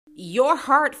Your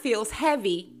heart feels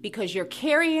heavy because you're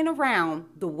carrying around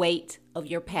the weight of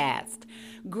your past.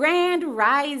 Grand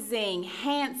rising,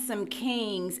 handsome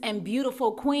kings and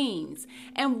beautiful queens,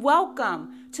 and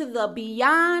welcome to the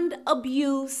Beyond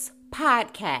Abuse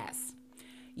podcast.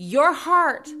 Your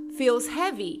heart feels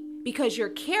heavy because you're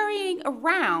carrying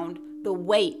around the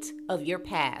weight of your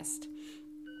past.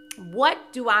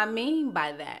 What do I mean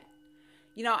by that?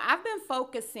 I've been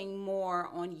focusing more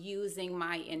on using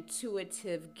my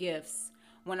intuitive gifts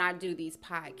when I do these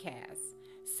podcasts.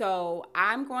 So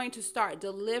I'm going to start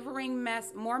delivering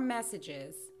more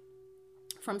messages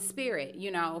from spirit,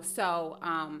 and I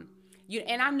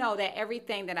know that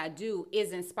everything that I do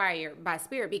is inspired by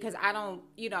spirit because I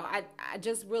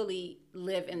just really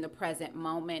live in the present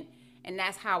moment. And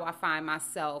that's how I find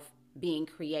myself being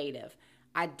creative.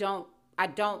 I don't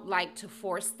like to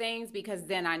force things because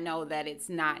then I know that it's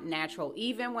not natural.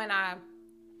 Even when I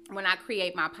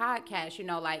create my podcast,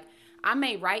 I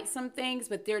may write some things,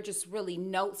 but they're just really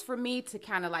notes for me to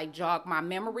kind of like jog my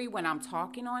memory when I'm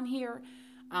talking on here,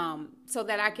 so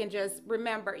that I can just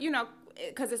remember,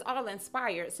 because it's all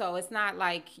inspired. So it's not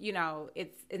like,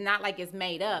 it's not like it's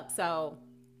made up. So,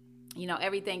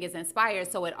 everything is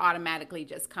inspired. So it automatically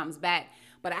just comes back.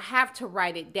 But I have to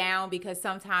write it down because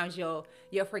sometimes you'll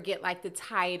forget like the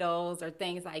titles or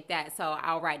things like that. So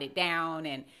I'll write it down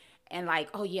and like,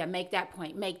 oh yeah, make that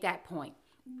point.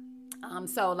 I'm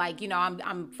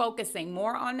focusing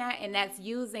more on that, and that's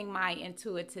using my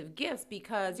intuitive gifts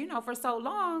because, for so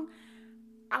long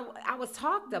I was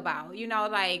talked about,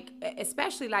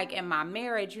 especially like in my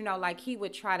marriage, like he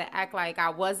would try to act like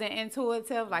I wasn't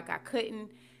intuitive, like I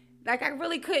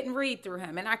really couldn't read through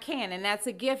him, and I can, and that's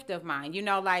a gift of mine.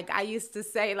 I used to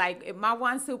say, like, my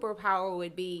one superpower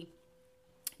would be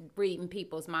reading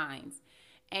people's minds.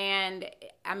 And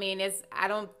I mean, I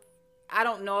don't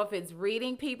know if it's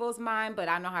reading people's mind, but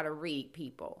I know how to read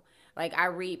people. Like, I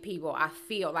read people. I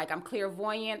feel like I'm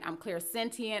clairvoyant, I'm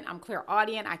clairsentient, I'm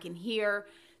clairaudient, I can hear.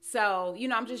 So,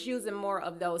 I'm just using more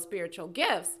of those spiritual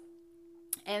gifts.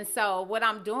 And so what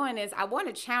I'm doing is I want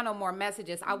to channel more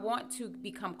messages. I want to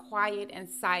become quiet and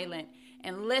silent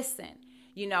and listen,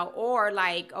 or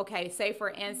like, okay, say for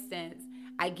instance,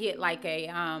 I get like a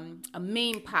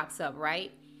meme pops up,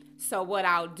 right? So what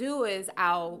I'll do is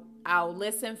I'll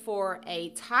listen for a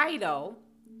title,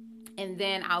 and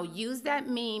then I'll use that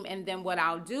meme, and then what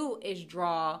I'll do is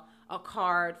draw a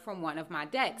card from one of my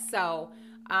decks. So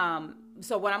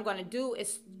what I'm going to do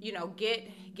is,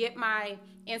 get my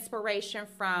inspiration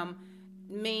from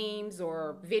memes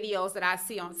or videos that I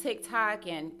see on TikTok,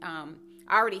 and I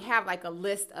already have like a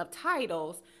list of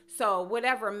titles. So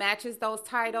whatever matches those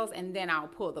titles, and then I'll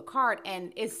pull the card.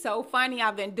 And it's so funny.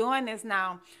 I've been doing this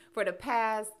now for the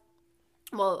past,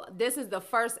 this is the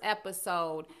first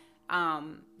episode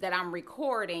that I'm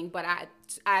recording, but I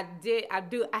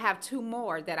have two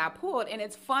more that I pulled. And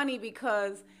it's funny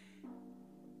because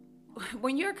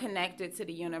when you're connected to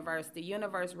the universe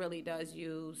really does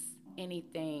use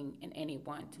anything and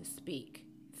anyone to speak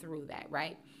through that,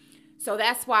 right? So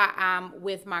that's why I'm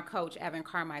with my coach, Evan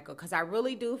Carmichael, because I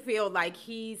really do feel like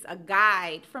he's a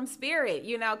guide from spirit,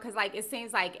 because like it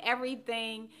seems like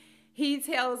everything he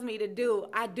tells me to do,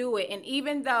 I do it. And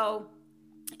even though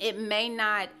it may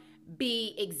not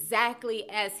be exactly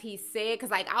as he said, because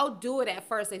like I'll do it at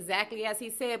first exactly as he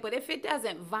said, but if it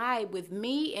doesn't vibe with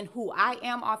me and who I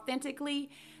am authentically,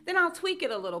 then I'll tweak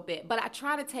it a little bit. But I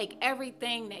try to take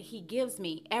everything that he gives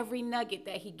me, every nugget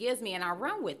that he gives me, and I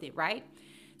run with it, right?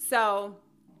 So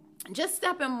just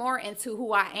stepping more into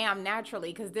who I am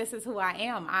naturally, because this is who I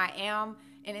am. I am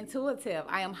an intuitive.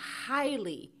 I am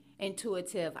highly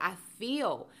intuitive. I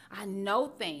feel, I know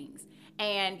things.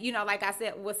 And, like I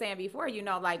was saying before,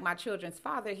 like my children's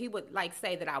father, he would like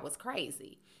say that I was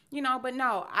crazy, but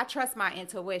no, I trust my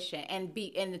intuition. And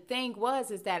the thing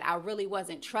is that I really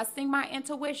wasn't trusting my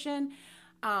intuition,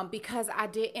 because I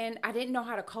didn't know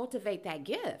how to cultivate that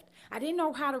gift. I didn't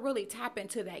know how to really tap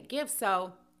into that gift.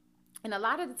 So, and a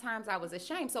lot of the times I was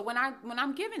ashamed. So when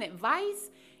I'm giving advice,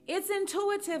 it's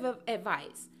intuitive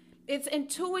advice. It's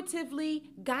intuitively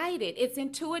guided. It's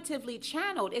intuitively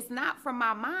channeled. It's not from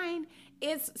my mind.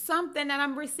 It's something that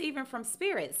I'm receiving from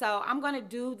spirit. So I'm going to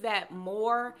do that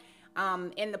more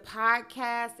in the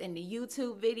podcast and the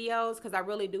YouTube videos, because I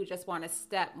really do just want to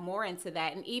step more into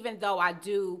that. And even though I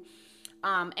do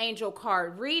angel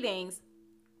card readings,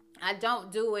 I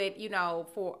don't do it,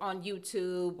 for on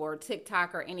YouTube or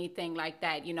TikTok or anything like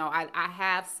that. I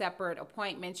have separate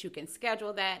appointments. You can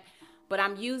schedule that. But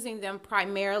I'm using them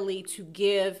primarily to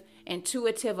give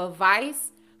intuitive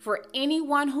advice for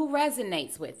anyone who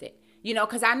resonates with it.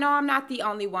 Because I know I'm not the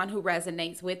only one who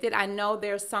resonates with it. I know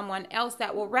there's someone else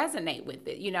that will resonate with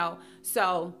it.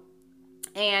 So,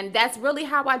 and that's really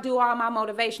how I do all my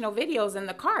motivational videos in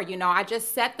the car. I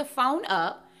just set the phone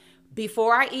up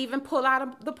before I even pull out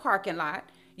of the parking lot,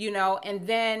 and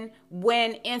then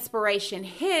when inspiration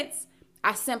hits,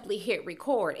 I simply hit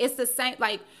record. It's the same,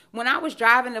 like when I was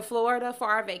driving to Florida for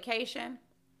our vacation,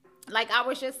 like I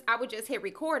would just hit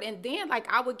record, and then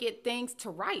like I would get things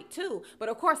to write too. But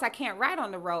of course I can't write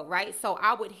on the road, right? So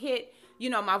I would hit,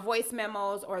 my voice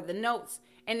memos or the notes,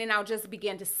 and then I'll just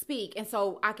begin to speak. And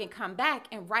so I can come back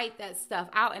and write that stuff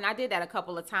out. And I did that a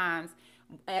couple of times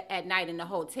at night in the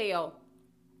hotel,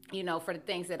 for the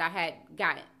things that I had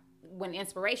gotten when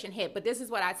inspiration hit. But this is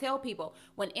what I tell people: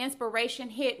 when inspiration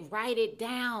hit, write it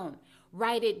down.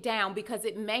 Write it down, because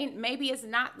maybe it's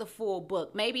not the full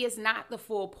book, maybe it's not the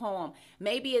full poem,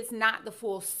 maybe it's not the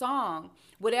full song,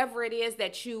 whatever it is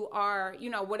that you are,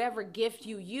 whatever gift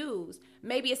you use,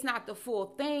 maybe it's not the full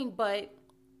thing, but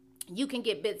you can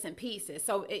get bits and pieces.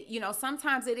 So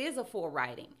sometimes it is a full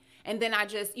writing, and then I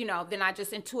just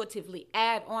intuitively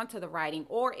add on to the writing,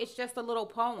 or it's just a little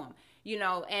poem,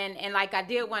 and like I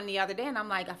did one the other day, and I'm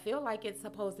like, I feel like it's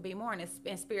supposed to be more,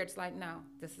 and Spirit's like, no,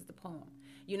 this is the poem.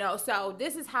 So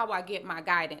this is how I get my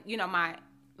guidance, my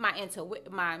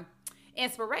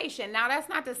inspiration. Now, that's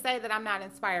not to say that I'm not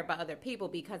inspired by other people,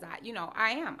 because I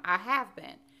have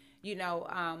been,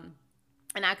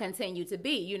 and I continue to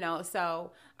be,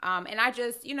 so, and I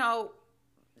just,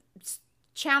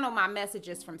 channel my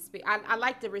messages from Spirit. I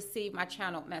like to receive my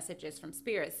channeled messages from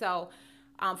Spirit. So,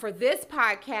 for this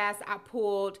podcast, I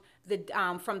pulled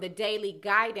from the Daily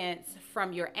Guidance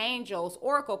from Your Angels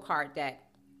Oracle card deck.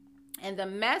 And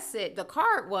the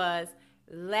card was,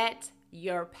 let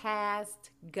your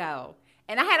past go.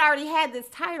 And I had already had this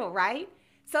title, right?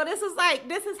 So this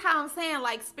is how I'm saying,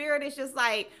 like, Spirit is just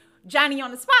like Johnny on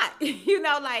the spot.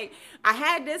 Like, I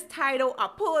had this title, I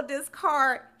pulled this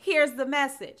card, here's the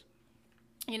message.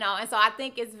 And so I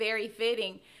think it's very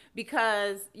fitting,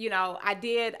 because, I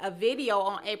did a video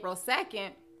on April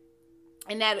 2nd,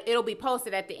 and that it'll be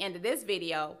posted at the end of this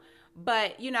video.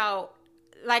 But,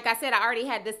 like I said, I already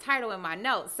had this title in my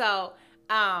notes. So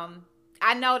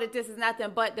I know that this is nothing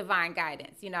but divine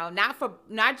guidance,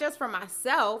 not just for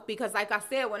myself, because like I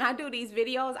said, when I do these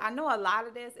videos, I know a lot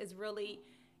of this is really,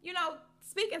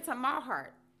 speaking to my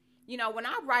heart. When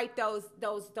I write those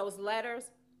letters,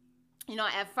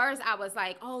 at first I was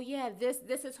like, oh yeah, this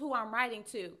is who I'm writing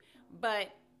to. But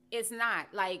it's not.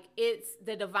 Like, it's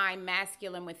the divine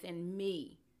masculine within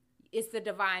me. It's the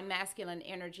divine masculine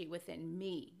energy within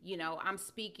me. I'm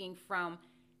speaking from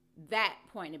that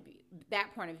point of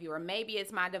view, or maybe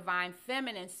it's my divine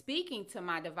feminine speaking to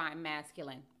my divine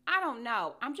masculine. I don't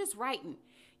know. I'm just writing.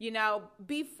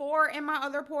 Before, in my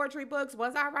other poetry books,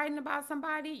 was I writing about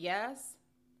somebody? Yes.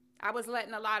 I was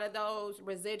letting a lot of those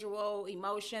residual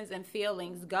emotions and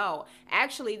feelings go.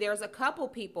 Actually, there's a couple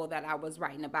people that I was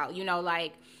writing about.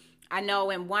 Like, I know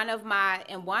in one of my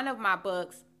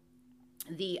books,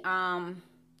 the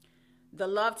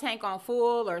Love Tank on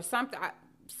Full or something.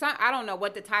 I don't know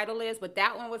what the title is, but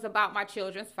that one was about my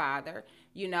children's father.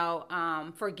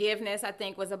 Forgiveness, I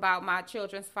think, was about my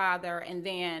children's father. And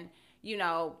then,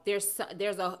 there's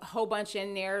a whole bunch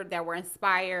in there that were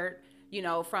inspired,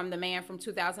 from the man from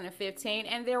 2015.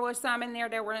 And there were some in there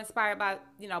that were inspired by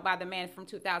the man from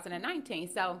 2019.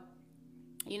 So,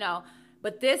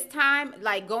 but this time,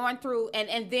 like, going through,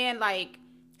 and then, like,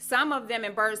 some of them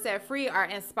in Birds Set Free are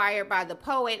inspired by the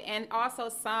poet, and also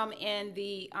some in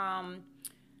the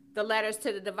letters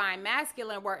to the divine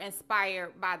masculine were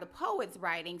inspired by the poet's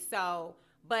writing. So,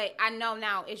 but I know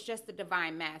now it's just the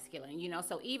divine masculine,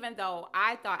 so even though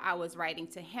I thought I was writing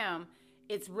to him,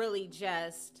 it's really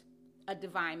just a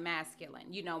divine masculine.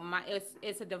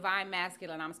 It's a divine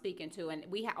masculine I'm speaking to, and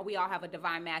we all have a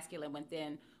divine masculine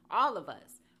within all of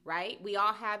us, right? We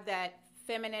all have that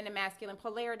feminine and masculine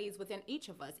polarities within each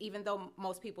of us, even though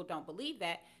most people don't believe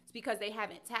that. It's because they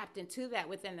haven't tapped into that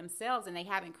within themselves, and they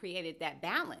haven't created that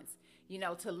balance,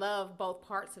 to love both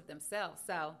parts of themselves.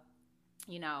 So,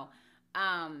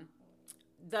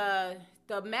 the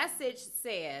message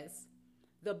says,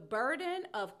 the burden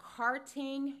of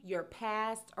carting your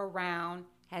past around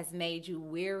has made you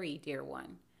weary, dear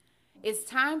one. It's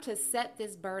time to set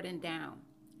this burden down.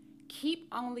 Keep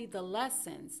only the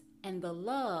lessons and the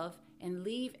love, and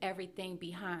leave everything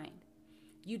behind.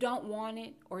 You don't want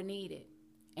it or need it,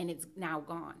 and it's now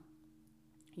gone.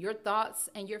 Your thoughts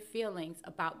and your feelings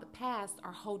about the past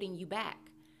are holding you back.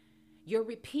 You're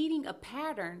repeating a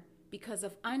pattern because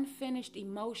of unfinished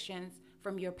emotions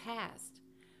from your past.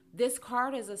 This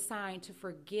card is a sign to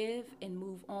forgive and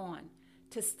move on,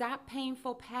 to stop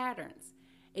painful patterns.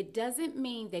 It doesn't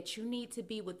mean that you need to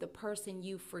be with the person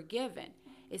you've forgiven.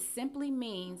 It simply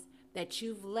means that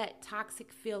you've let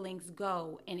toxic feelings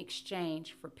go in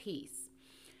exchange for peace.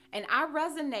 And I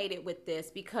resonated with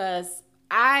this because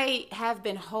I have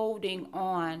been holding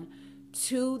on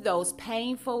to those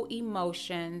painful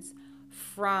emotions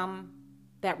from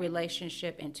that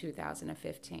relationship in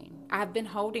 2015. I've been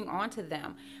holding on to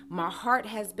them. My heart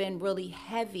has been really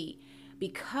heavy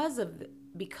because of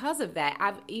that.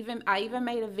 I even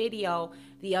made a video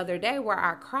the other day where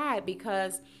I cried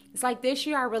because it's like this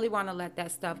year I really want to let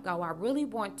that stuff go. I really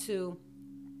want to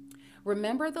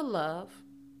remember the love,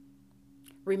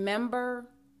 remember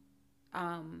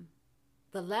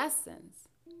the lessons,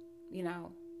 you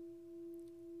know.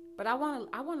 But I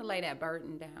want to lay that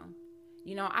burden down.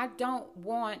 You know, I don't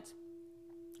want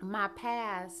my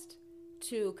past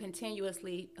to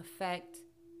continuously affect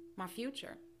my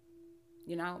future,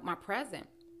 you know, my present.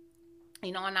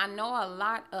 You know, and I know a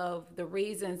lot of the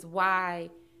reasons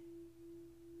why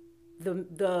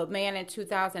the man in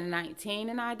 2019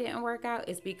 and I didn't work out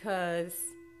is because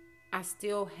I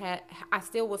still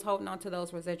was holding on to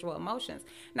those residual emotions.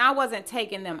 Now, I wasn't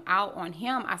taking them out on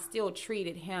him. I still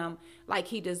treated him like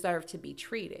he deserved to be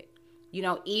treated. You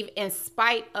know, even in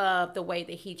spite of the way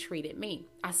that he treated me,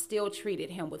 I still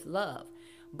treated him with love.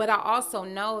 But I also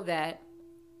know that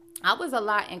I was a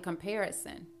lot in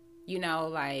comparison, you know,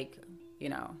 like, you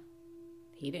know,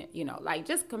 he didn't, you know, like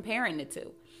just comparing the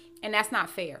two. And that's not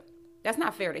fair. That's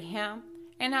not fair to him.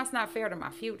 And that's not fair to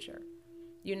my future.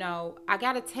 You know, I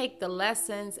got to take the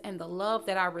lessons and the love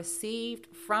that I received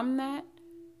from that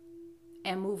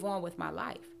and move on with my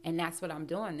life. And that's what I'm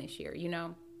doing this year, you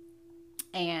know.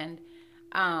 And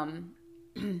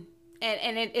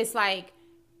it's like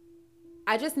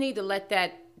I just need to let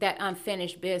that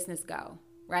unfinished business go,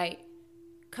 right?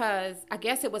 Because I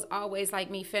guess it was always like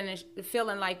me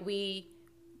feeling like we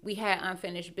had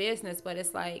unfinished business, but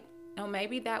it's like, no,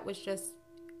 maybe that was just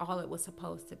all it was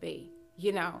supposed to be,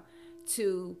 you know,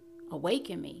 to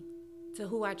awaken me to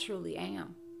who I truly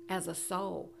am as a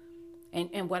soul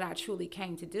and what I truly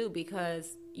came to do.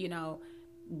 Because, you know,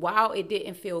 while it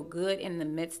didn't feel good in the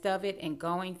midst of it and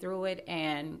going through it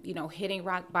and, you know, hitting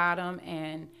rock bottom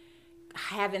and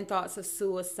having thoughts of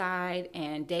suicide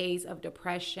and days of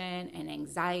depression and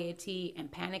anxiety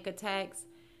and panic attacks,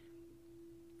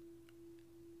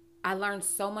 I learned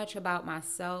so much about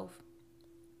myself.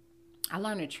 I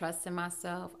learned to trust in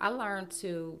myself. I learned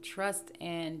to trust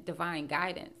in divine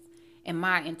guidance and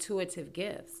my intuitive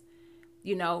gifts,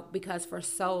 you know, because for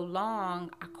so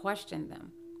long I questioned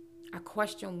them. I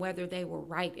questioned whether they were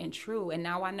right and true. And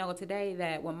now I know today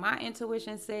that when my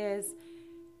intuition says,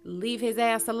 leave his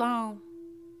ass alone,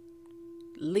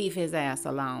 leave his ass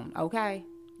alone, okay?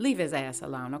 Leave his ass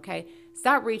alone, okay?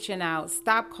 Stop reaching out.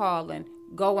 Stop calling.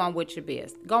 Go on with your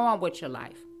business. Go on with your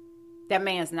life. That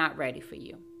man's not ready for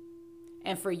you.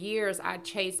 And for years, I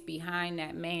chased behind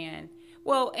that man.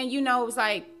 Well, and you know, it was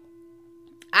like,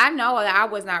 I know that I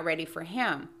was not ready for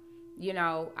him. You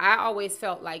know, I always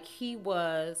felt like he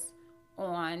was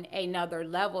on another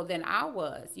level than I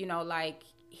was. You know, like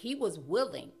he was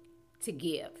willing to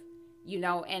give, you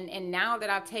know, and now that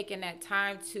I've taken that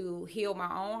time to heal my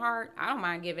own heart, I don't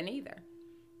mind giving either,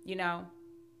 you know,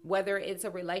 whether it's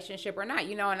a relationship or not,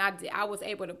 you know, and I was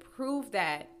able to prove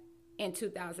that in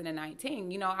 2019.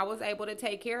 You know, I was able to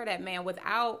take care of that man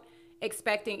without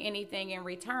expecting anything in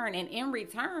return. And in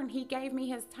return, he gave me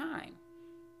his time.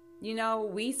 You know,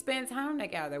 we spent time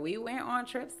together. We went on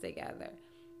trips together,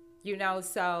 you know,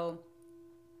 so,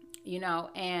 you know,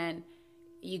 and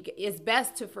it's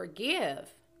best to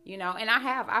forgive, you know, and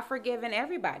I've forgiven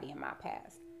everybody in my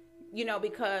past, you know,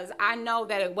 because I know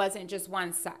that it wasn't just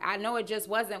one side. I know it just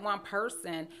wasn't one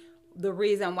person, the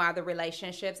reason why the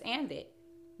relationships ended,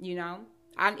 you know.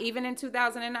 Even in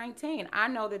 2019, I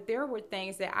know that there were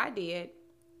things that I did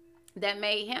that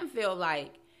made him feel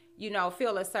like, you know,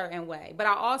 feel a certain way. But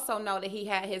I also know that he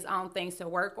had his own things to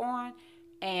work on.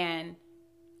 And,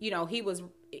 you know,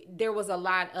 there was a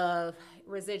lot of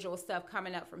residual stuff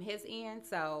coming up from his end.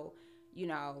 So, you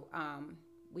know,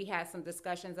 we had some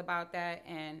discussions about that.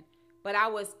 But I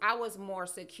was more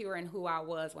secure in who I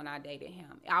was when I dated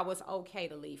him. I was okay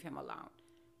to leave him alone,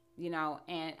 you know,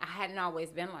 and I hadn't always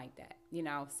been like that, you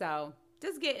know. So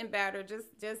just getting better,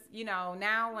 just, you know,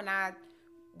 now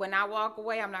when I walk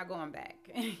away, I'm not going back,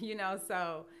 you know,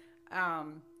 so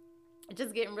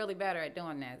just getting really better at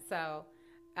doing that. So,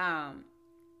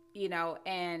 you know,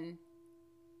 and,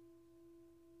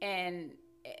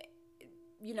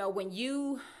 you know, when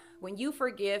you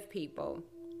forgive people,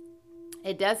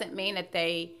 it doesn't mean that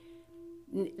they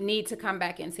need to come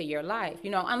back into your life,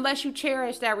 unless you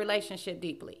cherish that relationship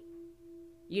deeply,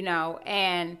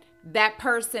 and that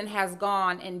person has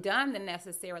gone and done the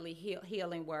necessarily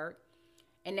healing work,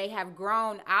 and they have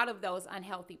grown out of those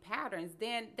unhealthy patterns.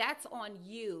 Then that's on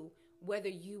you, whether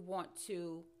you want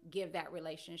to give that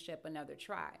relationship another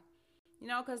try.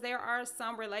 Because there are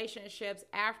some relationships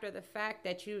after the fact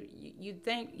that you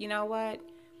think, what,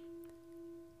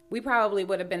 we probably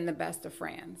would have been the best of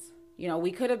friends.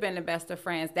 We could have been the best of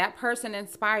friends. That person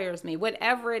inspires me.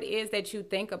 Whatever it is that you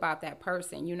think about that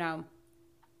person,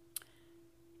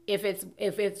 if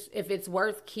it's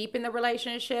worth keeping the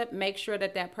relationship, make sure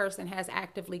that person has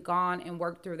actively gone and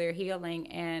worked through their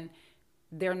healing, and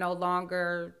they're no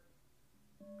longer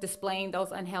displaying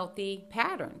those unhealthy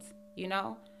patterns.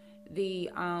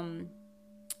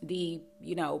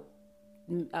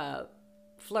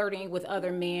 Flirting with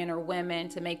other men or women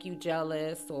to make you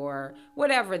jealous, or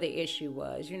whatever the issue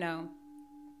was,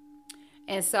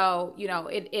 And so,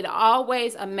 it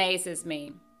always amazes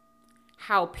me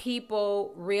how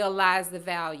people realize the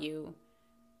value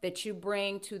that you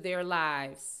bring to their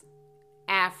lives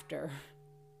after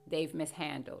they've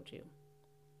mishandled you,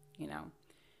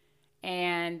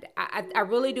 And I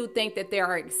really do think that there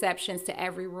are exceptions to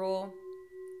every rule.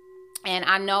 And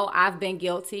I know I've been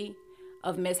guilty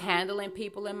of mishandling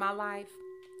people in my life.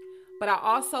 But I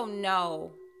also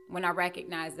know when I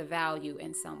recognize the value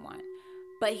in someone.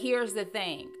 But here's the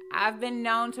thing. I've been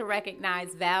known to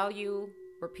recognize value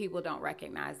where people don't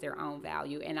recognize their own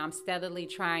value. And I'm steadily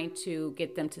trying to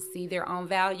get them to see their own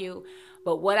value.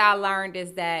 But what I learned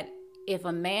is that if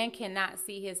a man cannot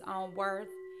see his own worth,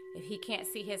 if he can't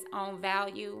see his own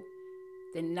value,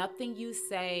 then nothing you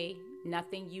say,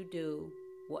 nothing you do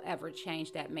will ever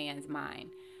change that man's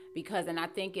mind. Because, and I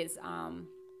think it's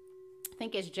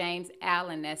James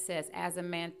Allen that says, as a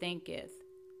man thinketh,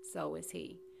 so is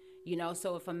he.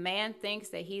 So if a man thinks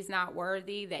that he's not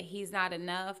worthy, that he's not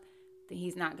enough, then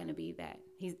he's not going to be that.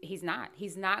 He's not.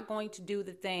 He's not going to do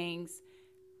the things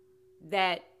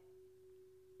that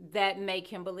make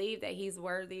him believe that he's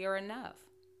worthy or enough.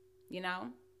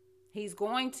 He's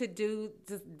going to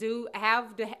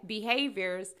have the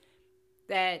behaviors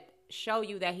that show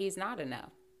you that he's not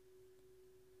enough.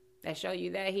 That show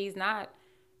you that he's not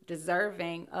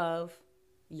deserving of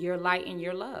your light and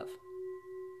your love.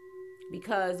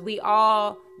 Because we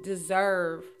all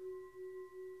deserve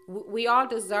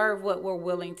what we're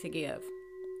willing to give.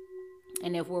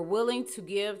 And if we're willing to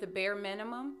give the bare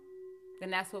minimum, then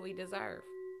that's what we deserve.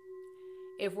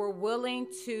 If we're willing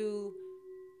to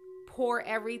pour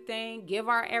everything, give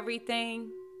our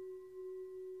everything,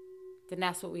 then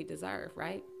that's what we deserve,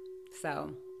 right?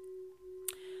 So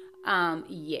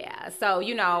yeah. So,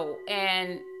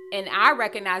 and I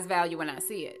recognize value when I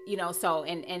see it, so,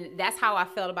 and that's how I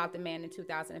felt about the man in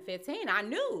 2015. I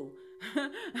knew,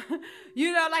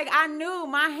 I knew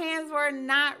my hands were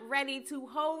not ready to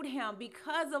hold him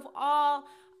because of all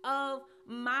of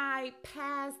my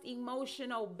past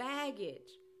emotional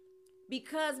baggage,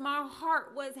 because my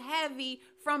heart was heavy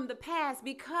from the past,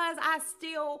 because I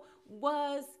still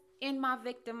was in my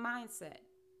victim mindset.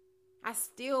 I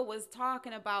still was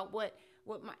talking about what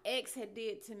my ex had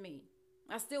did to me.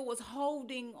 I still was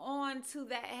holding on to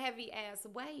that heavy ass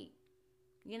weight,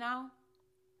 And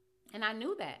I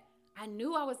knew that. I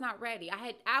knew I was not ready.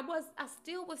 I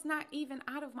still was not even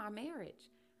out of my marriage.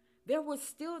 There was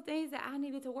still things that I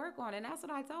needed to work on. And that's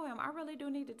what I told him. I really do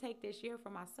need to take this year for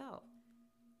myself.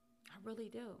 I really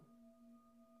do.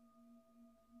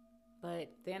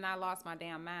 But then I lost my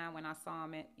damn mind when I saw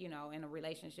him, in a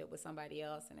relationship with somebody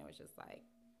else, and it was just like,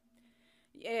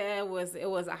 yeah, it was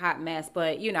a hot mess.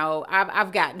 But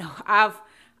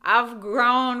I've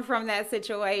grown from that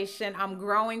situation. I'm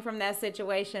growing from that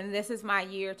situation. This is my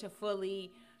year to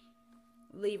fully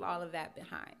leave all of that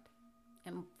behind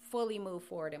and fully move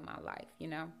forward in my life,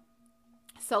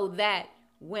 so that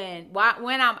when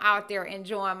I'm out there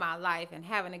enjoying my life and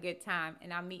having a good time,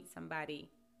 and I meet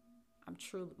somebody,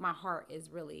 my heart is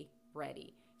really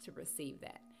ready to receive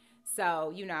that.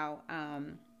 So,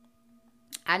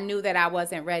 I knew that I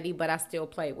wasn't ready, but I still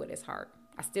played with his heart.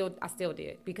 I still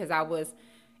did, because I was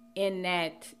in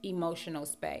that emotional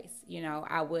space. He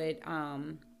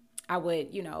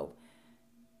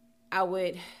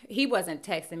wasn't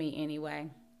texting me anyway,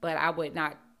 but I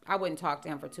wouldn't talk to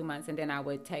him for 2 months, and then I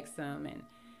would text him and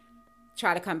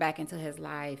try to come back into his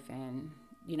life. And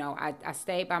I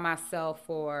stayed by myself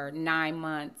for 9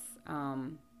 months.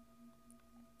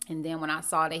 And then when I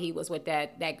saw that he was with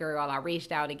that girl, I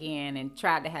reached out again and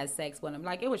tried to have sex with him.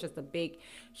 Like, it was just a big,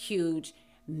 huge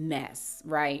mess,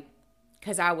 right?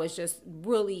 Because I was just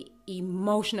really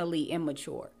emotionally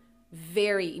immature.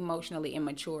 very emotionally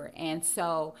immature. And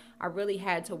so I really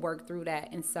had to work through that.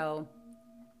 And so,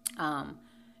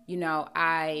 you know,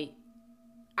 I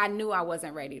knew I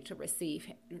wasn't ready to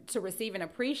receive and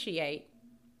appreciate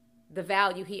the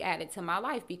value he added to my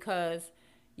life, because,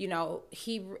 you know,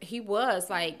 he was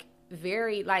like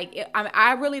very like,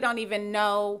 I really don't even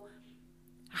know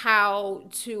how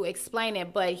to explain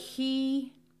it, but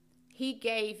he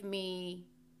gave me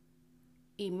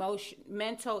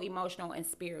mental, emotional, and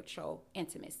spiritual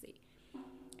intimacy.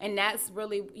 And that's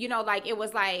really, you know, like it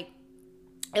was like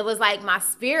my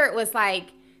spirit was like,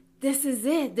 this is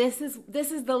it. This is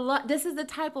the love. This is the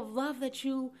type of love that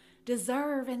you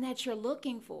deserve and that you're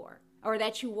looking for, or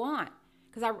that you want.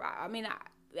 Because I mean,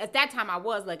 at that time I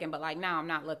was looking, but like now I'm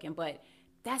not looking. But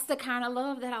that's the kind of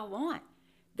love that I want.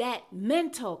 That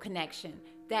mental connection,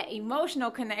 that emotional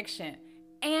connection,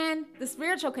 and the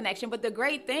spiritual connection. But the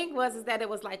great thing is that it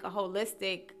was like a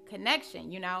holistic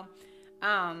connection, you know.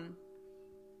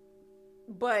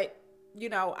 But you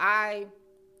know, I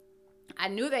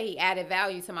knew that he added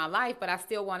value to my life, but I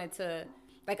still wanted to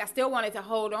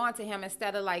hold on to him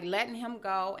instead of like letting him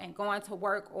go and going to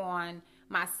work on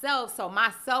myself. So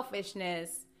my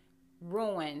selfishness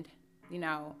ruined, you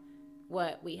know,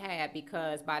 what we had,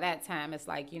 because by that time it's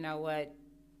like, you know what,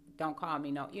 don't call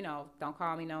me no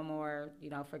more, you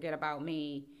know, forget about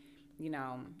me, you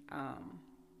know.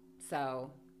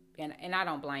 So, and I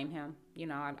don't blame him, you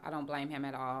know, I don't blame him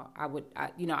at all.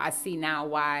 You know, I see now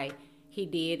why he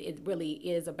did. It really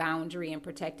is a boundary in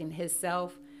protecting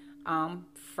himself from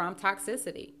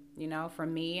toxicity, you know,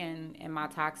 from me and my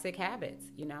toxic habits,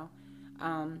 you know.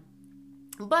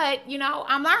 But, you know,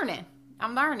 I'm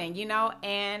learning, you know,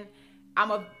 and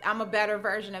I'm a better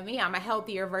version of me. I'm a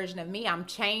healthier version of me. I'm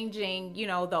changing, you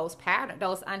know, those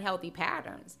unhealthy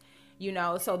patterns, you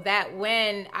know, so that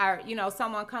when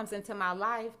someone comes into my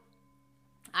life,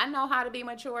 I know how to be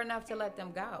mature enough to let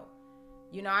them go.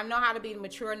 You know, I know how to be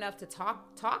mature enough to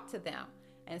talk to them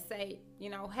and say, you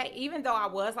know, hey, even though I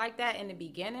was like that in the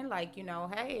beginning, like, you know,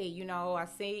 hey, you know,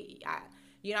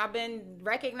 I've been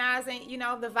recognizing, you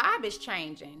know, the vibe is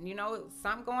changing, you know,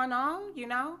 something going on, you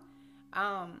know.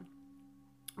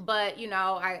 But, you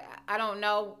know, I don't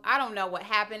know what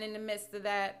happened in the midst of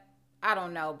that. I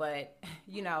don't know, but,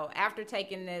 you know, after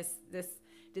taking this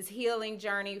healing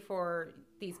journey for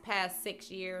these past 6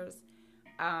 years,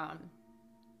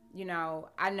 you know,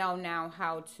 I know now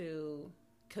how to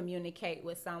communicate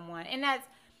with someone. And that's,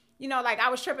 you know, like I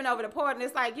was tripping over the port, and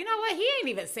it's like, you know what? He ain't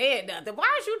even said nothing.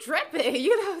 Why is you tripping?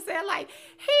 You know what I'm saying? Like,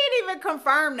 he ain't even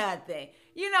confirmed nothing.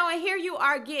 You know, and here you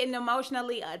are getting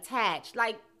emotionally attached.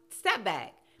 Like, step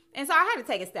back. And so I had to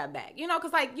take a step back, you know,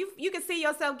 because like you can see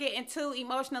yourself getting too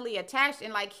emotionally attached,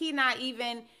 and like he not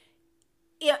even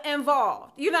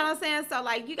involved. You know what I'm saying? So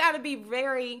like you got to be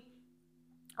very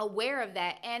aware of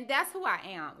that, and that's who I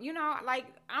am. You know, like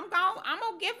I'm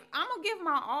gonna give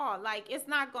my all. Like it's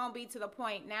not gonna be to the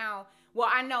point now. Well,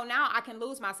 I know now I can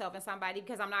lose myself in somebody,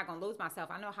 because I'm not gonna lose myself.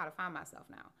 I know how to find myself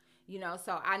now. You know,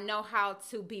 so I know how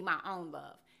to be my own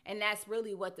love, and that's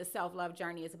really what the self-love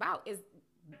journey is about. Is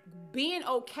being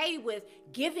okay with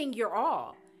giving your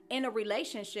all in a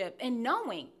relationship, and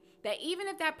knowing that even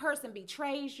if that person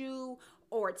betrays you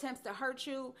or attempts to hurt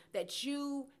you, that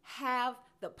you have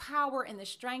the power and the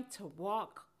strength to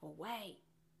walk away.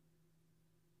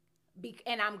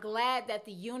 And I'm glad that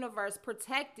the universe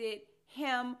protected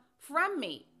him from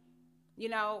me, you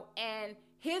know, and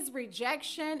his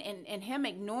rejection and him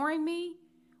ignoring me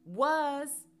was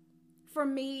for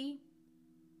me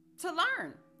to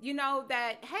learn, you know,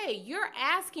 that, hey, you're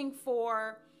asking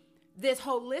for this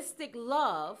holistic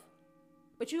love,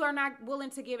 but you are not willing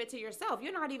to give it to yourself.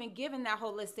 You're not even giving that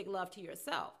holistic love to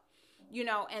yourself, you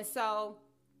know. And so,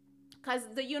 because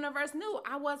the universe knew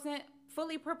I wasn't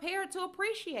fully prepared to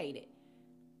appreciate it.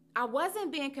 I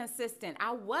wasn't being consistent.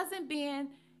 I wasn't being,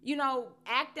 you know,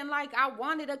 acting like I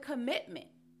wanted a commitment.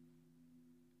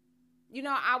 You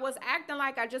know, I was acting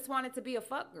like I just wanted to be a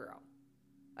fuck girl,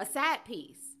 a side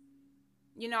piece.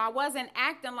 You know, I wasn't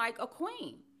acting like a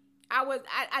queen.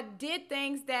 I did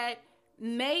things that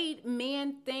made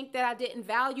men think that I didn't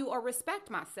value or respect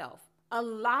myself. A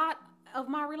lot of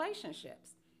my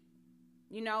relationships,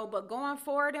 you know, but going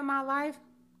forward in my life,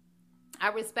 I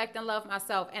respect and love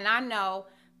myself. And I know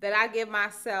that I give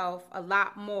myself a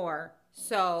lot more.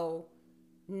 So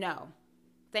no,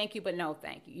 thank you, but no,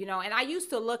 thank you. You know, and I used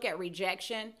to look at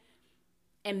rejection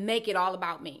and make it all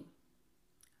about me.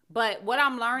 But what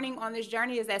I'm learning on this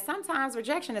journey is that sometimes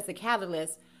rejection is a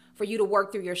catalyst for you to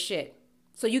work through your shit,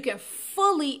 so you can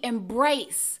fully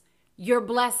embrace your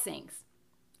blessings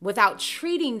without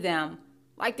treating them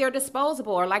like they're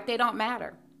disposable or like they don't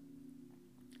matter.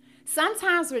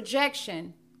 Sometimes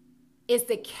rejection is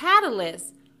the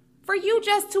catalyst for you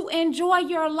just to enjoy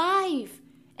your life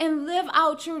and live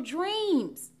out your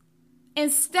dreams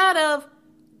instead of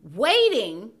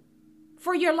waiting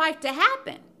for your life to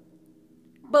happen,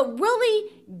 but really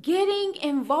getting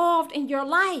involved in your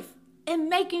life and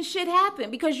making shit happen,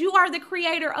 because you are the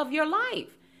creator of your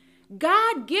life.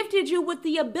 God gifted you with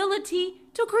the ability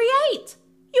to create.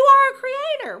 You are a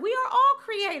creator. We are all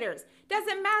creators.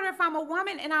 Doesn't matter if I'm a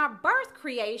woman in our birth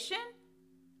creation.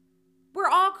 We're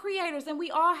all creators, and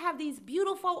we all have these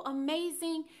beautiful,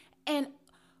 amazing, and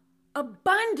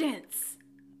abundance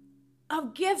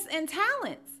of gifts and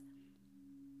talents.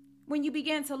 When you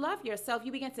begin to love yourself,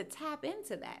 you begin to tap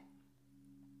into that.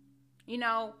 You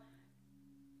know,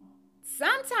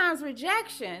 sometimes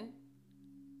rejection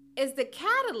is the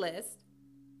catalyst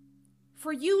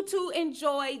for you to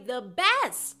enjoy the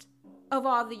best of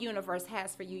all the universe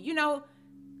has for you. You know,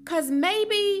 because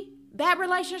maybe that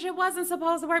relationship wasn't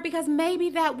supposed to work, because maybe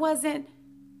that wasn't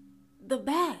the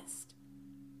best.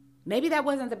 Maybe that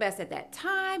wasn't the best at that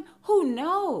time. Who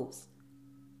knows?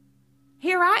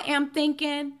 Here I am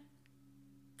thinking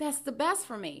that's the best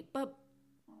for me. But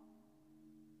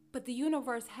the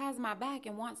universe has my back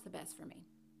and wants the best for me.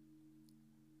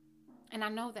 And I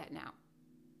know that now.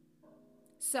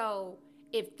 So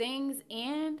if things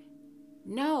end,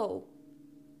 know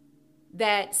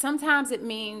that sometimes it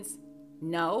means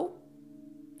no.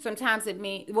 Sometimes it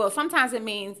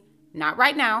means not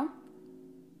right now.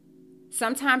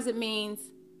 Sometimes it means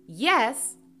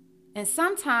yes. And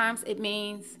sometimes it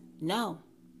means no.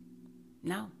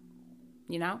 No.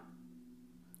 You know?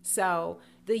 So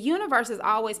the universe is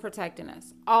always protecting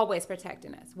us,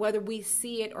 whether we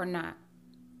see it or not.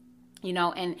 You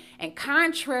know, and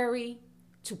contrary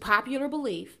to popular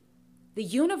belief, the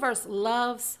universe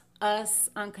loves us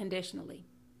unconditionally.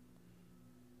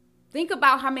 Think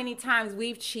about how many times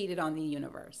we've cheated on the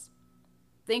universe.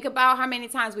 Think about how many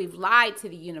times we've lied to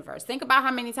the universe. Think about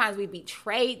how many times we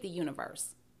betrayed the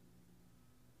universe.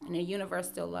 And the universe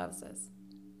still loves us.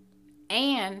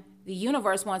 And the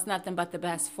universe wants nothing but the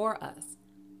best for us.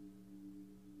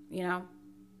 You know?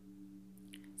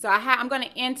 So I'm going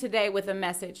to end today with a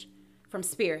message from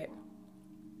Spirit.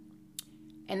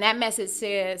 And that message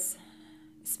says,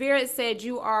 Spirit said,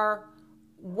 you are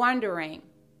wondering,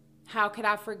 how could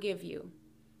I forgive you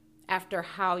after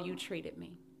how you treated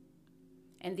me?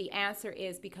 And the answer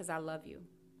is because I love you.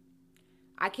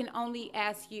 I can only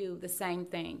ask you the same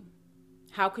thing.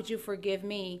 How could you forgive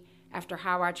me after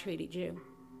how I treated you?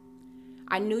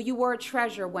 I knew you were a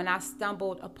treasure when I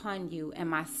stumbled upon you, and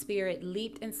my spirit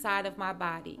leaped inside of my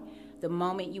body the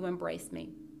moment you embraced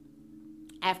me.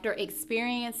 After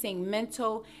experiencing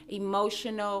mental,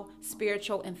 emotional,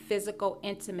 spiritual, and physical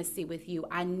intimacy with you,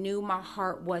 I knew my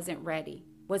heart wasn't ready,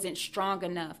 wasn't strong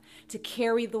enough to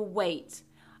carry the weight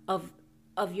of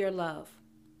your love,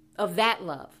 of that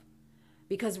love.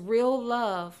 Because real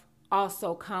love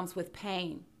also comes with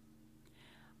pain.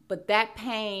 But that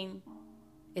pain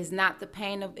is not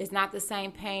the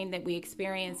same pain that we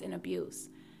experience in abuse.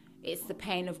 It's the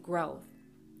pain of growth.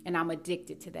 And I'm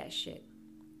addicted to that shit.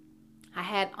 I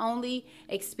had only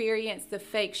experienced the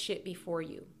fake shit before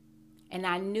you. And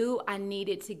I knew I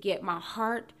needed to get my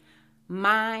heart,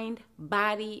 mind,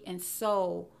 body, and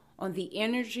soul on the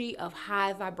energy of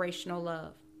high vibrational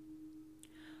love.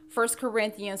 1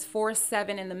 Corinthians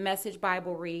 4:7 in the Message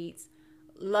Bible reads,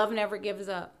 love never gives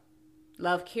up.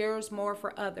 Love cares more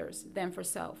for others than for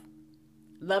self.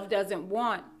 Love doesn't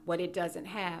want what it doesn't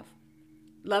have.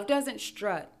 Love doesn't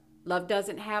strut. Love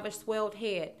doesn't have a swelled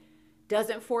head.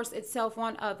 Doesn't force itself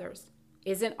on others.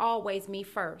 Isn't always me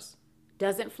first.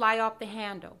 Doesn't fly off the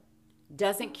handle.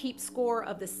 Doesn't keep score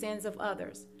of the sins of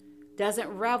others. Doesn't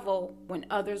revel when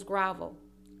others grovel.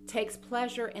 Takes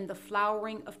pleasure in the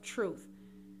flowering of truth.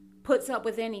 Puts up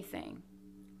with anything.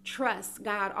 Trusts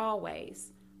God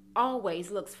always.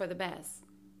 Always looks for the best.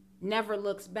 Never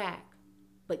looks back,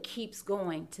 but keeps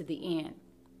going to the end.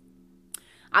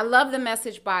 I love the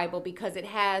Message Bible because it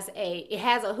has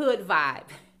a hood vibe.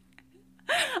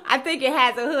 I think it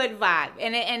has a hood vibe,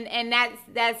 and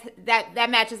that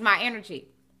matches my energy.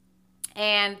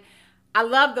 And I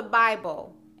love the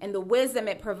Bible and the wisdom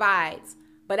it provides.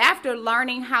 But after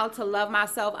learning how to love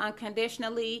myself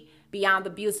unconditionally beyond the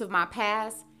abuse of my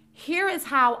past, here is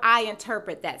how I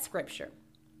interpret that scripture.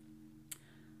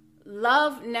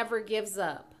 Love never gives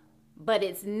up, but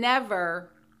it's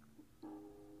never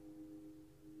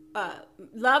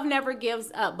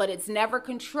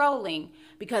controlling,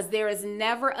 because there is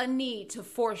never a need to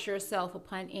force yourself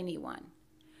upon anyone.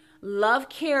 Love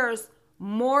cares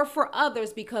more for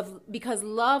others because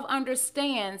love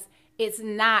understands It's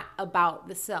not about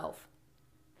the self.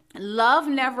 Love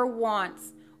never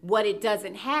wants what it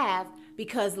doesn't have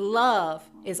because love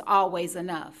is always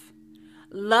enough.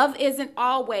 Love isn't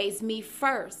always me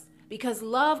first because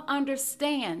love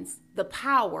understands the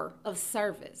power of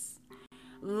service.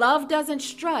 Love doesn't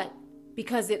strut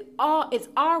because it's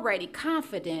already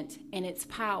confident in its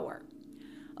power.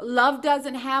 Love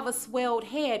doesn't have a swelled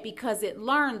head because it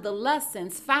learned the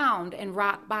lessons found in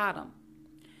rock bottom.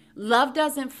 Love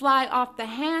doesn't fly off the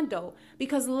handle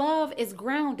because love is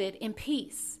grounded in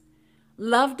peace.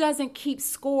 Love doesn't keep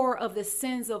score of the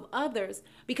sins of others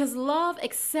because love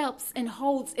accepts and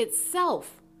holds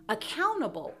itself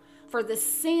accountable for the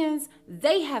sins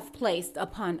they have placed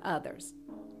upon others.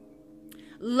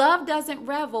 Love doesn't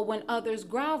revel when others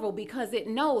grovel because it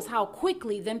knows how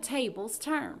quickly them tables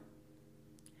turn.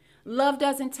 Love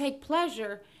doesn't take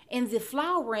pleasure in the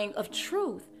flowering of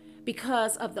truth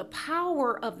because of the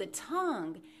power of the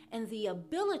tongue and the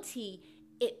ability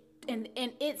and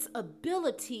its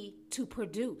ability to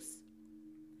produce.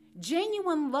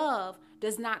 Genuine love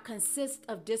does not consist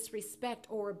of disrespect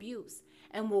or abuse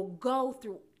and will go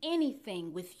through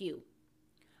anything with you.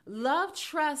 Love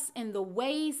trusts in the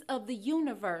ways of the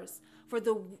universe, for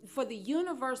the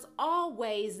universe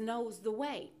always knows the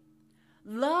way.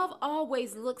 Love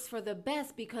always looks for the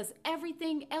best because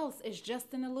everything else is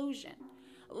just an illusion.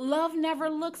 Love never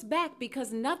looks back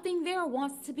because nothing there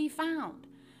wants to be found.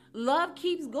 Love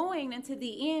keeps going into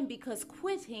the end because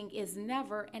quitting is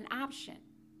never an option.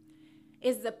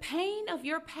 Is the pain of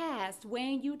your past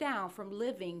weighing you down from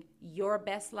living your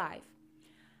best life?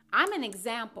 I'm an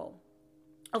example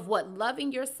of what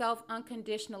loving yourself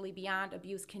unconditionally beyond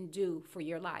abuse can do for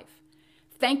your life.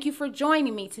 Thank you for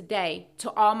joining me today,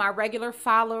 to all my regular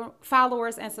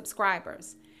followers and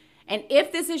subscribers. And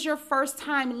if this is your first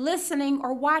time listening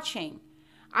or watching,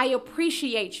 I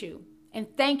appreciate you and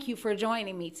thank you for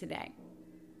joining me today.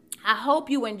 I hope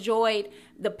you enjoyed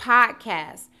the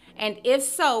podcast. And if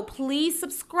so, please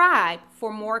subscribe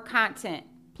for more content.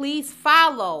 Please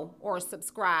follow or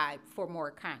subscribe for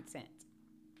more content.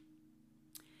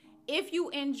 If you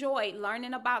enjoyed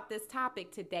learning about this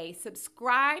topic today,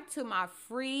 subscribe to my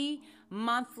free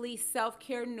monthly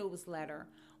self-care newsletter,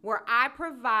 where I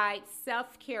provide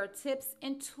self-care tips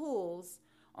and tools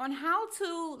on how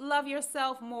to love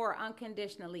yourself more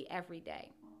unconditionally every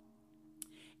day.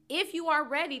 If you are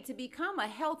ready to become a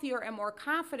healthier and more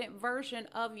confident version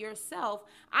of yourself,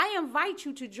 I invite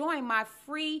you to join my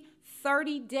free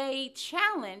 30-day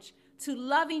challenge to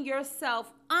loving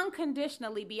yourself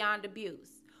unconditionally beyond abuse.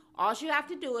 All you have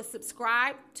to do is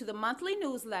subscribe to the monthly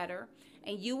newsletter,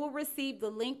 and you will receive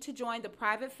the link to join the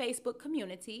private Facebook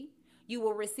community. You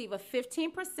will receive a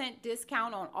 15%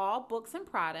 discount on all books and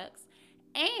products,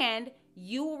 and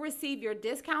you will receive your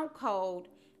discount code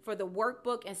for the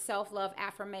workbook and self-love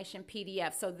affirmation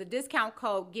PDF. So the discount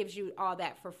code gives you all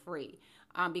that for free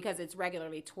because it's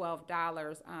regularly $12.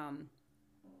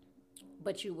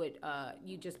 But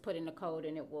you just put in the code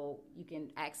and you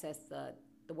can access the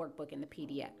workbook and the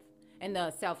PDF and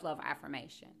the self-love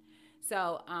affirmation.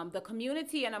 So the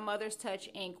community in A Mother's Touch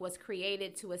Inc. was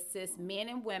created to assist men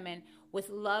and women with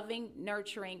loving,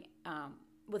 nurturing, and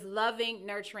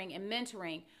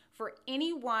mentoring for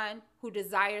anyone who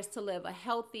desires to live a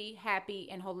healthy, happy,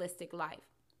 and holistic life.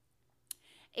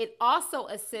 It also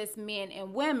assists men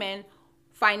and women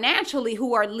financially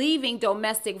who are leaving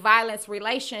domestic violence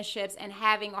relationships and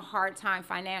having a hard time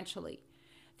financially.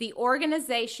 The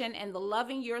organization and the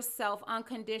Loving Yourself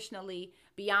Unconditionally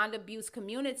Beyond Abuse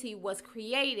community was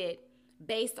created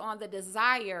based on the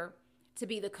desire to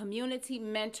be the community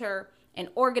mentor and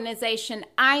organization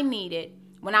I needed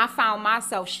when I found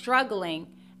myself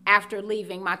struggling after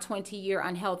leaving my 20-year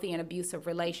unhealthy and abusive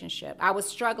relationship. I was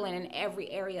struggling in every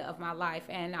area of my life,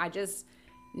 and I just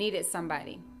needed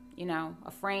somebody,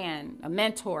 a friend, a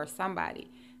mentor, somebody.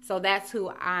 So that's who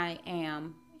I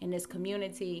am in this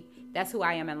community. That's who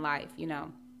I am in life,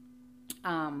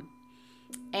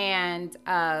 And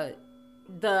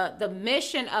the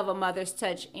mission of A Mother's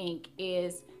Touch Inc.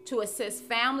 is to assist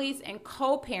families and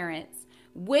co-parents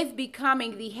with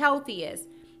becoming the healthiest,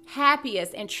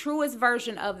 happiest, and truest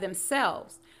version of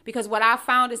themselves. Because what I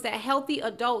found is that healthy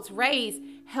adults raise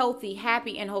healthy,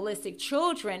 happy, and holistic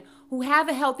children who have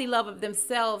a healthy love of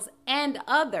themselves and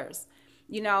others,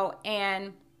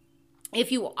 and if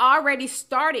you already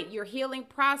started your healing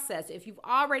process, if you've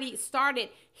already started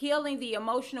healing the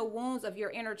emotional wounds of your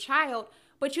inner child,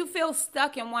 but you feel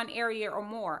stuck in one area or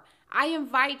more, I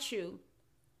invite you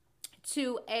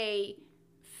to a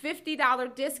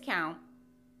 $50 discount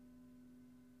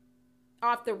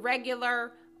off the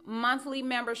regular monthly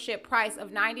membership price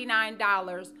of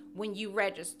 $99 when you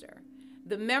register.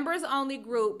 The members only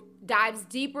group dives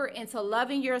deeper into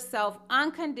loving yourself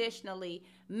unconditionally,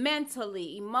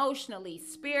 mentally, emotionally,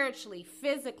 spiritually,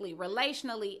 physically,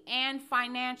 relationally, and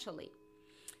financially.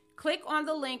 Click on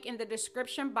the link in the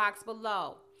description box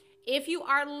below. If you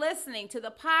are listening to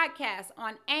the podcast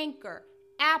on Anchor,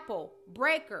 Apple,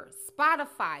 Breaker,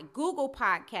 Spotify, Google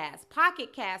Podcasts,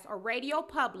 Pocket Cast, or Radio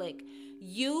Public,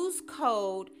 use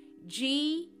code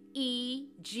GEGATZ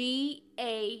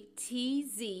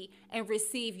and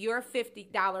receive your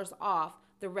 $50 off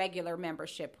the regular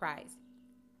membership price.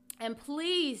 And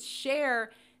please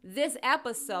share this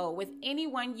episode with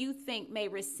anyone you think may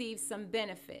receive some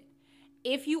benefit.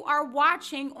 If you are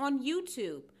watching on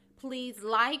YouTube, please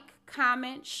like,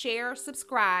 comment, share,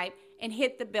 subscribe, and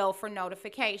hit the bell for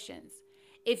notifications.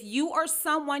 If you or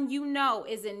someone you know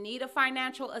is in need of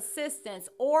financial assistance,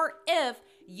 or if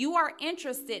you are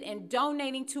interested in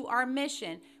donating to our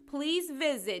mission, please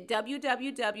visit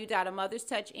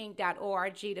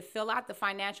www.amotherstouchinc.org to fill out the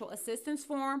financial assistance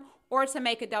form or to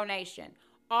make a donation.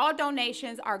 All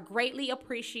donations are greatly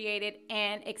appreciated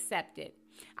and accepted.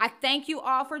 I thank you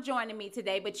all for joining me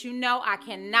today, but you know I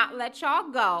cannot let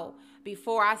y'all go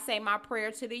before I say my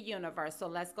prayer to the universe. So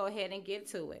let's go ahead and get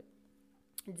to it.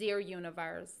 Dear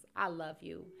universe, I love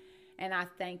you and I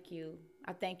thank you.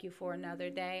 I thank you for another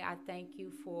day. I thank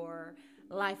you for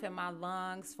life in my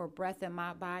lungs, for breath in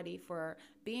my body, for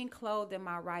being clothed in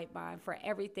my right mind, for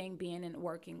everything being in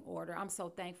working order. I'm so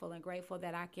thankful and grateful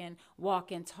that I can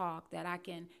walk and talk, that I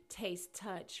can taste,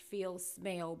 touch, feel,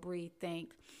 smell, breathe,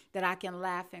 think, that I can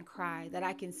laugh and cry, that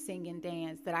I can sing and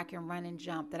dance, that I can run and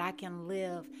jump, that I can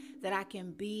live, that I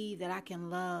can be, that I can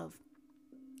love.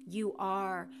 You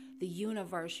are the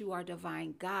universe. You are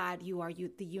divine God. You are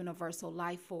the universal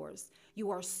life force. You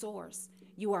are source.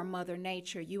 You are Mother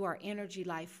Nature. You are energy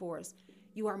life force.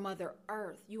 You are Mother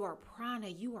Earth. You are prana.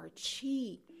 You are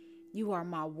chi. You are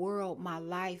my world, my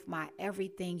life, my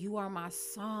everything. You are my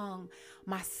song,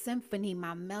 my symphony,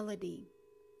 my melody.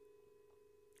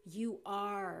 You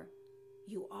are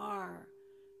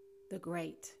the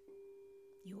great.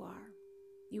 You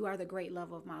are the great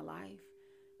love of my life.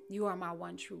 You are my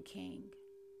one true king.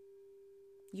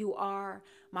 You are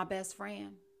my best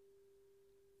friend.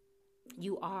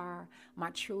 You are my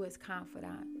truest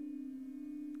confidant.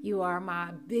 You are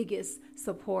my biggest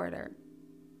supporter.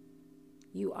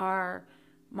 You are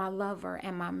my lover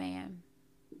and my man.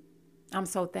 I'm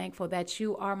so thankful that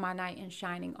you are my knight in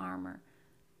shining armor.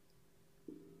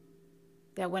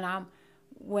 That when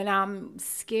I'm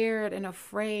scared and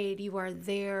afraid, you are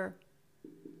there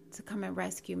to come and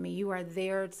rescue me. You are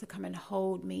there to come and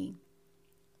hold me.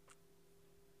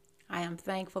 I am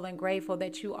thankful and grateful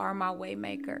that you are my way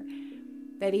maker.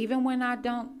 That even when I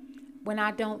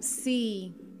don't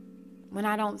see,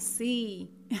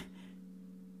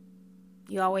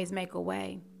 you always make a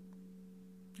way.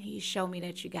 And you show me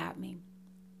that you got me.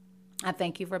 I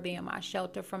thank you for being my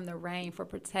shelter from the rain, for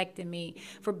protecting me,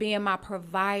 for being my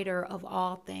provider of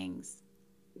all things.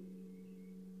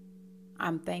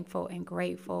 I'm thankful and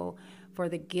grateful for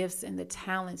the gifts and the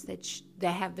talents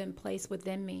that have been placed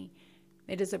within me.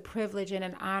 It is a privilege and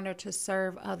an honor to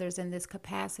serve others in this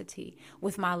capacity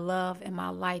with my love and my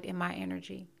light and my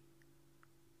energy.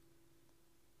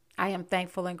 I am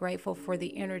thankful and grateful for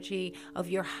the energy of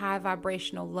your high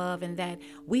vibrational love, and that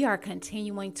we are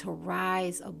continuing to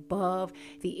rise above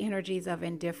the energies of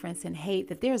indifference and hate,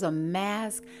 that there's a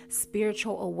mass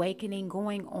spiritual awakening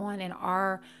going on in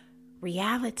our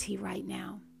reality right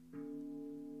now.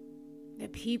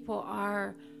 That people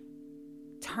are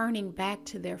turning back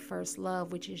to their first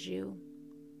love, which is you.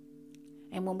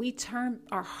 And when we turn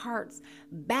our hearts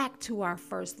back to our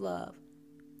first love,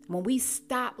 when we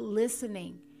stop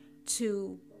listening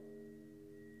to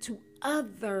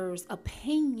others'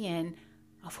 opinion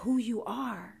of who you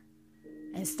are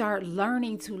and start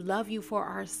learning to love you for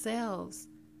ourselves,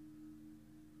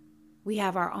 we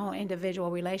have our own individual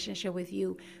relationship with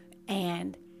you,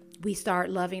 and we start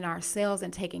loving ourselves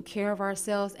and taking care of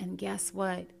ourselves. And guess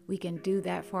what? We can do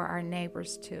that for our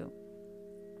neighbors too.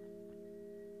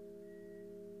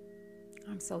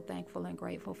 I'm so thankful and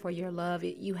grateful for your love.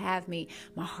 You have me.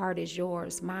 My heart is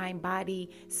yours. Mind, body,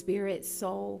 spirit,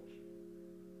 soul.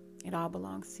 It all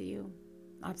belongs to you.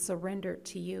 I've surrendered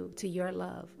to you, to your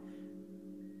love.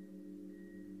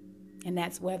 And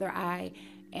that's whether I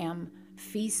am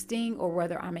feasting or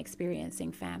whether I'm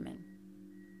experiencing famine.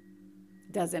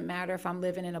 Doesn't matter if I'm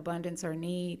living in abundance or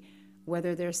need,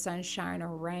 whether there's sunshine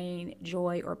or rain,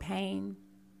 joy or pain.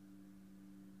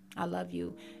 I love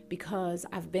you because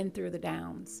I've been through the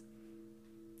downs.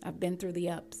 I've been through the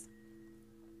ups.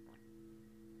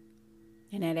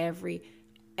 And at every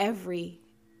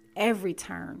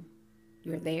turn,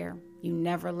 You're there. You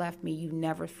never left me. You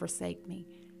never forsake me.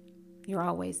 You're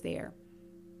always there.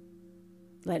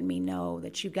 Let me know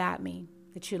that you got me,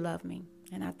 that you love me.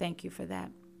 And I thank you for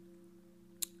that.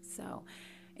 So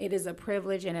it is a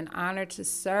privilege and an honor to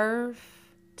serve,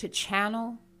 to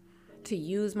channel, to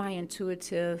use my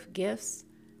intuitive gifts.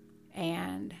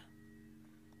 And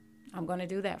I'm going to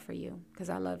do that for you because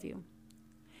I love you.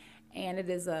 And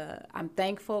I'm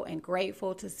thankful and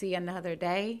grateful to see another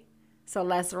day. So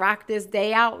let's rock this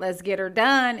day out. Let's get her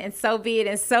done. And so be it.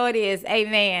 And so it is.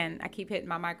 Amen. I keep hitting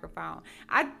my microphone.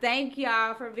 I thank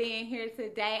y'all for being here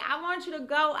today. I want you to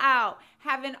go out.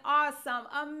 Have an awesome,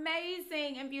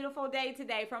 amazing, and beautiful day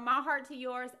today. From my heart to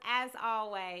yours, as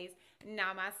always,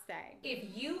 namaste.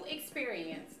 If you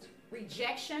experienced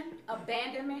rejection,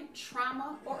 abandonment,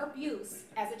 trauma, or abuse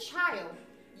as a child,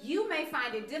 you may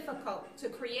find it difficult to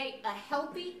create a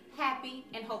healthy, happy,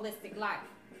 and holistic life.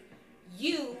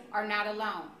 You are not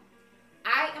alone.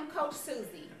 I am Coach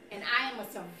Susie, and I am a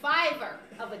survivor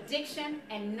of addiction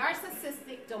and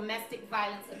narcissistic domestic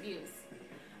violence abuse.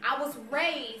 I was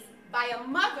raised by a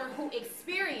mother who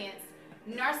experienced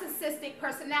narcissistic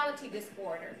personality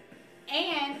disorder,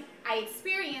 and I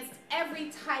experienced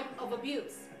every type of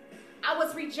abuse. I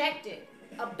was rejected,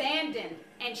 abandoned,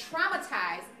 and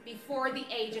traumatized before the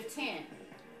age of 10.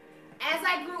 As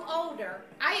I grew older,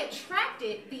 I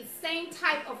attracted these same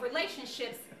type of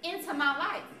relationships into my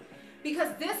life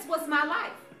because this was my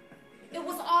life. It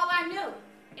was all I knew,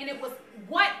 and it was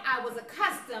what I was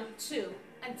accustomed to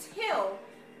until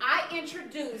I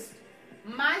introduced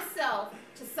myself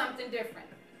to something different.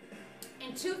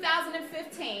 In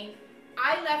 2015,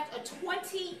 I left a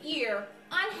 20-year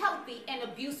unhealthy and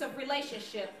abusive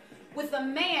relationship with a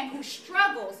man who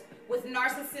struggles with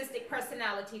narcissistic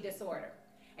personality disorder.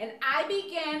 And I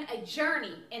began a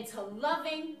journey into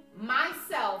loving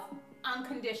myself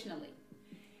unconditionally.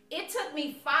 It took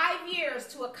me 5 years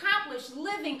to accomplish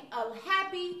living a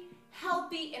happy,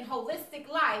 healthy, and holistic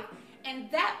life,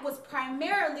 and that was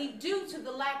primarily due to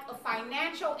the lack of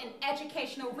financial and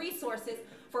educational resources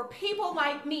for people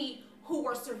like me who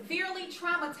were severely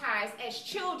traumatized as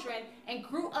children and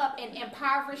grew up in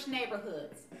impoverished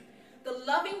neighborhoods. The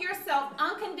Loving Yourself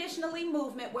Unconditionally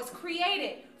movement was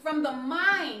created from the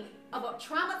mind of a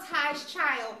traumatized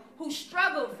child who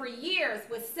struggled for years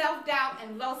with self-doubt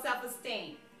and low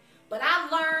self-esteem. But I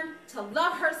learned to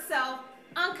love herself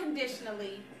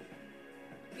unconditionally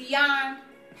beyond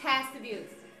past abuse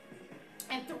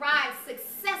and thrive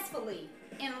successfully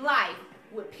in life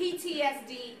with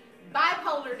PTSD,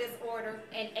 bipolar disorder,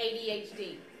 and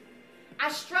ADHD.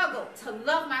 I struggled to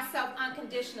love myself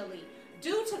unconditionally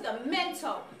due to the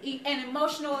mental and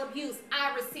emotional abuse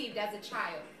I received as a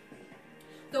child.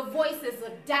 The voices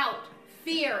of doubt,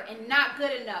 fear, and not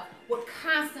good enough would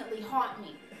constantly haunt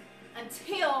me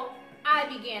until I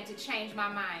began to change my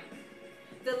mind.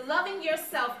 The Loving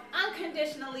Yourself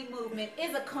Unconditionally movement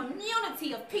is a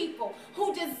community of people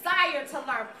who desire to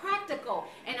learn practical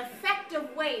and effective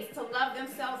ways to love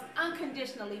themselves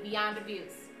unconditionally beyond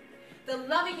abuse. The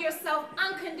Loving Yourself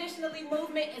Unconditionally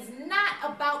movement is not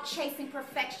about chasing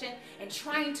perfection and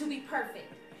trying to be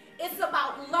perfect. It's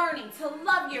about learning to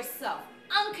love yourself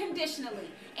unconditionally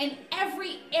in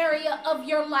every area of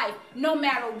your life, no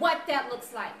matter what that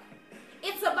looks like.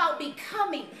 It's about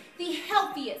becoming the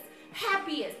healthiest,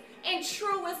 happiest, and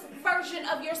truest version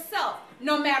of yourself,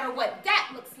 no matter what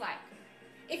that looks like.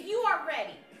 If you are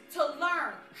ready to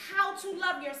learn how to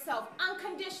love yourself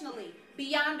unconditionally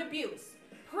beyond abuse,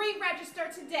 pre-register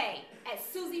today at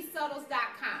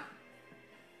SusieSuttles.com.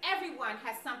 Everyone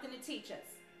has something to teach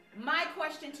us. My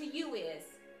question to you is,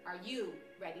 are you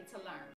ready to learn?